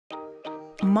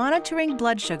Monitoring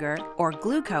blood sugar, or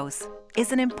glucose,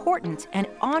 is an important and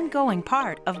ongoing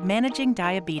part of managing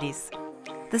diabetes.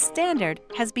 The standard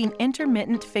has been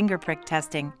intermittent finger prick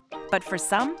testing, but for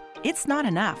some, it's not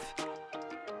enough.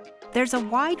 There's a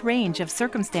wide range of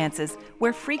circumstances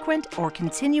where frequent or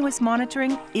continuous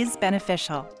monitoring is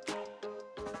beneficial.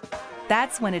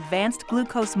 That's when advanced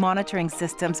glucose monitoring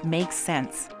systems make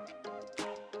sense.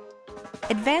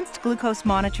 Advanced glucose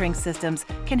monitoring systems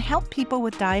can help people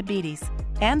with diabetes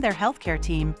and their healthcare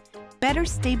team better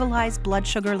stabilize blood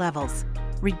sugar levels,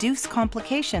 reduce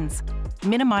complications,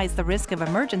 minimize the risk of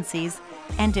emergencies,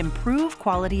 and improve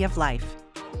quality of life.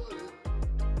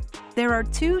 There are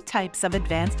two types of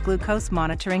advanced glucose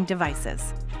monitoring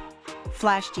devices: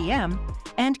 Flash GM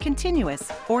and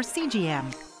Continuous, or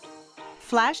CGM.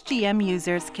 Flash GM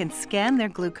users can scan their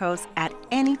glucose at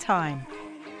any time.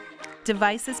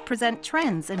 Devices present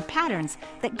trends and patterns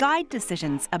that guide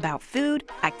decisions about food,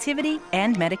 activity,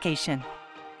 and medication.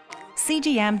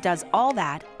 CGM does all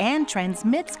that and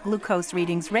transmits glucose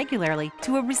readings regularly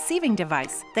to a receiving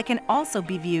device that can also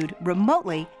be viewed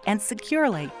remotely and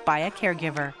securely by a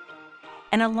caregiver.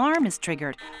 An alarm is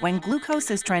triggered when glucose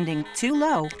is trending too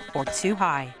low or too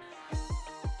high.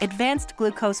 Advanced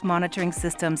glucose monitoring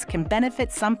systems can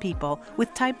benefit some people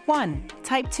with type 1,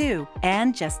 type 2,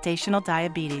 and gestational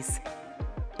diabetes.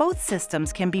 Both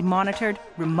systems can be monitored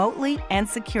remotely and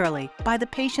securely by the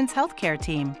patient's healthcare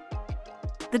team.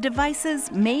 The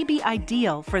devices may be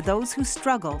ideal for those who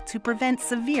struggle to prevent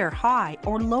severe high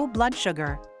or low blood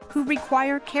sugar, who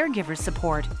require caregiver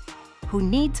support, who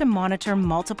need to monitor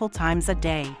multiple times a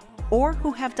day, or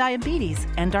who have diabetes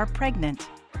and are pregnant.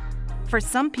 For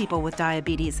some people with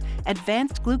diabetes,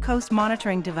 advanced glucose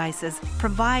monitoring devices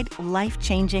provide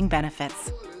life-changing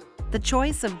benefits. The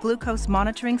choice of glucose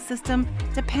monitoring system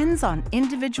depends on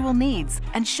individual needs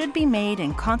and should be made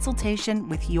in consultation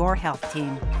with your health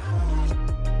team.